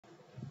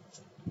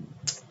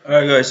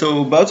Alright guys,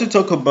 so we're about to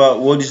talk about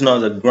what is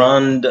known as the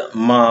grand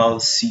mal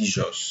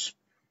seizures.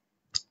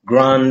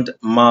 Grand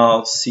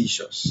mal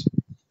seizures.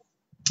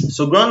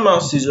 So grand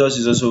mal seizures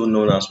is also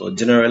known as what?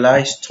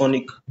 Generalized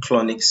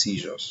tonic-clonic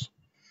seizures.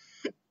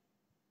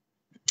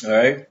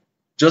 Alright?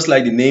 Just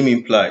like the name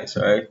implies,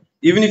 alright?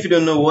 Even if you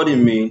don't know what it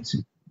means,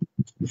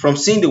 from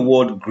seeing the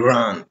word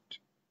grand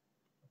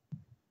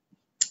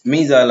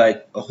means that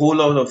like a whole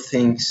lot of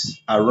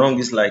things are wrong.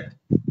 It's like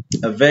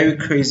a very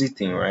crazy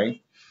thing,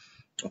 right?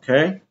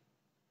 Okay?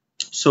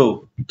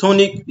 So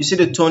tonic, you see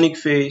the tonic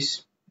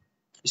phase,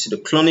 you see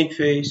the clonic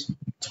phase.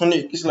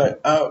 Tonic is like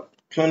out,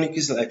 clonic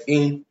is like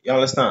in. You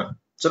understand?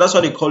 So that's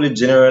why they call it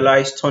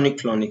generalized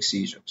tonic-clonic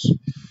seizures.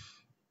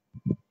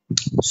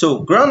 So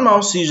grand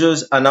mal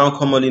seizures are now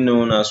commonly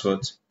known as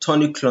what?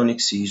 Tonic-clonic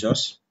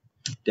seizures.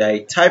 They are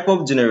a type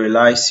of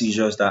generalized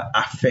seizures that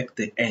affect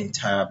the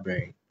entire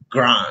brain.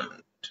 Grand,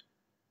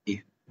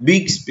 a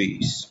big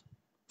space.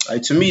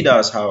 To me,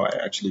 that's how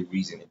I actually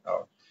reason it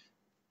out.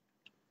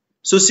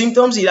 So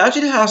symptoms, it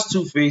actually has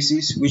two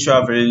phases, which I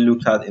have already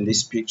looked at in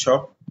this picture.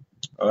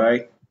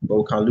 Alright, but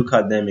we can look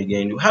at them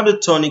again. We have the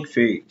tonic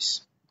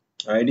phase.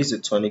 Alright, this is the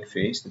tonic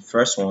phase, the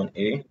first one,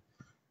 A.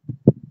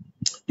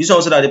 This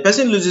one, so that the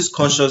person loses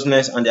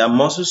consciousness and their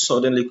muscles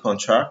suddenly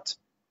contract,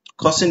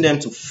 causing them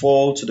to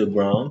fall to the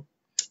ground.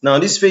 Now,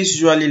 this phase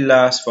usually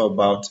lasts for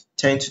about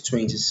 10 to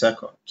 20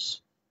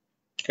 seconds.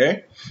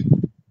 Okay,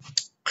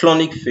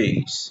 clonic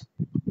phase.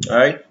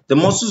 Alright, the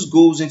muscles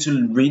goes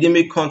into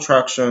rhythmic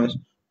contractions,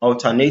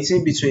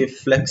 alternating between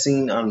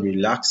flexing and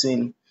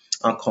relaxing,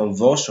 and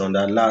convulsion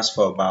that lasts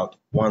for about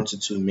 1 to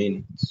 2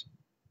 minutes.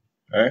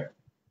 Right?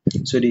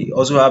 So they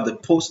also have the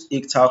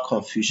post-ictal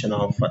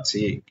confusional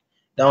fatigue.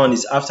 That one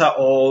is after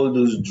all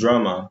those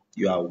drama,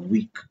 you are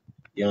weak.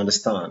 You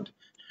understand?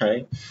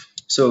 Right?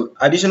 So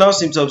additional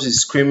symptoms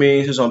is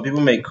screaming. So some people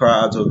may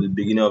cry out of the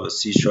beginning of a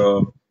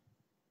seizure,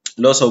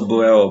 loss of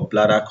bowel or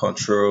bladder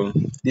control.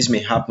 This may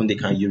happen. They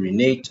can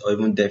urinate or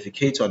even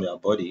defecate on their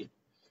body.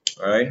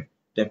 Alright?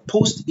 The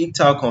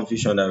post-ictal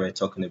confusion that we're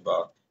talking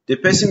about. The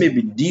person may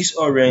be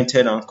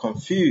disoriented and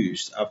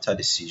confused after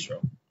the seizure.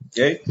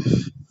 Okay?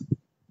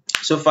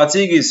 So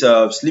fatigue is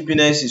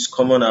sleepiness is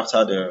common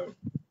after the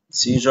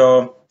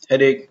seizure.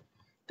 Headache,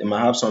 they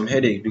might have some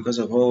headache because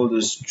of all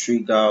those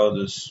trigger, all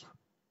those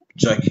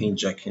jacking,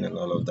 and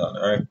all of that.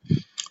 Alright.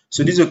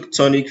 So this is a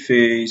tonic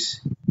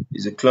phase,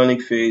 is a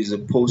clonic phase, the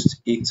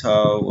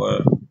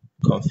post-ictal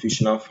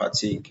confusional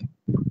fatigue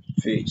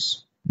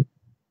phase.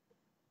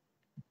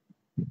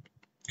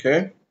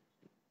 Okay.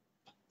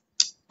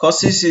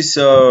 Causes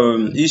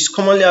is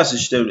commonly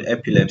associated with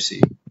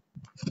epilepsy,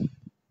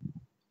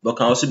 but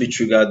can also be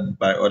triggered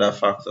by other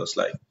factors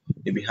like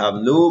maybe have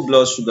low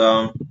blood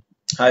sugar,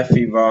 high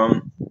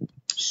fever,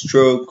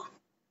 stroke,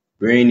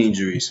 brain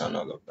injuries, and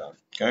all of that.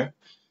 Okay.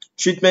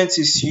 Treatment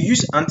is you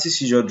use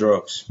anti-seizure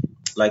drugs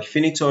like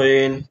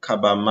phenytoin,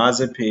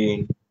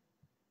 carbamazepine,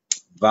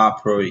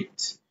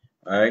 valproate.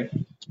 Alright.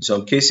 In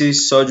some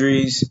cases,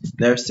 surgeries,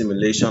 nerve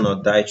stimulation, or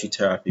dietary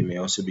therapy may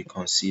also be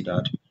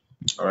considered.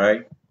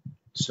 Alright.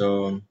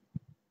 So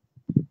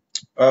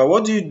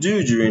what do you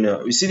do during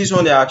you see this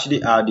one? They're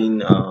actually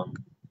adding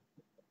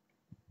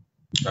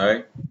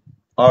alright,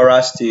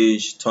 oral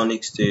stage,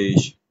 tonic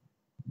stage,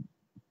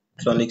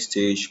 clonic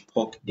stage,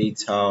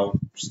 post-ictal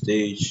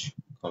stage,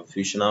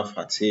 confusional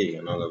fatigue,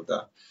 and all of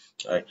that.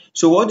 Alright.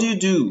 So what do you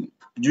do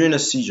during a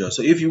seizure?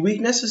 So if you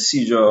witness a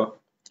seizure,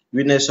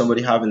 witness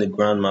somebody having a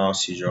grand mal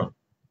seizure,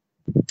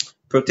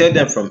 protect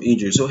them from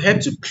injury. So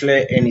help to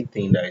clear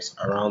anything that is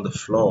around the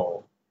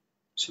floor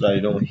so that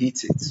you don't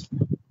hit it.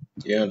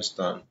 You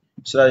understand?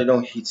 So that they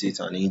don't hit it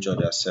and injure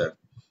themselves.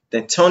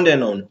 Then turn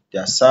them on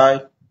their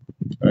side.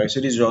 Alright,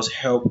 so this just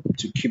help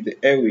to keep the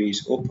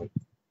airways open.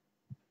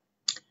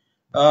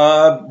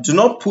 Do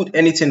not put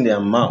anything in their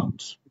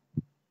mouth.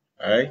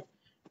 Alright.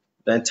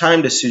 Then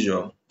time the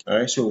seizure.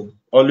 Alright, so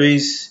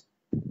always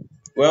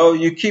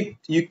you keep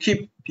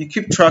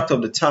track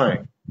of the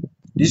time.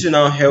 This will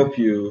now help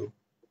you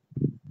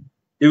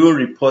even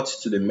report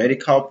to the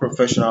medical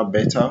professional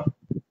better.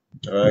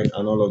 Alright,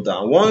 and all of that.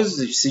 And once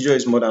the seizure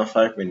is more than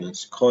 5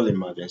 minutes, call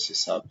emergency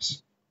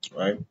service.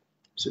 Right?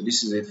 So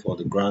this is it for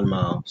the grand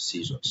mal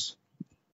seizures.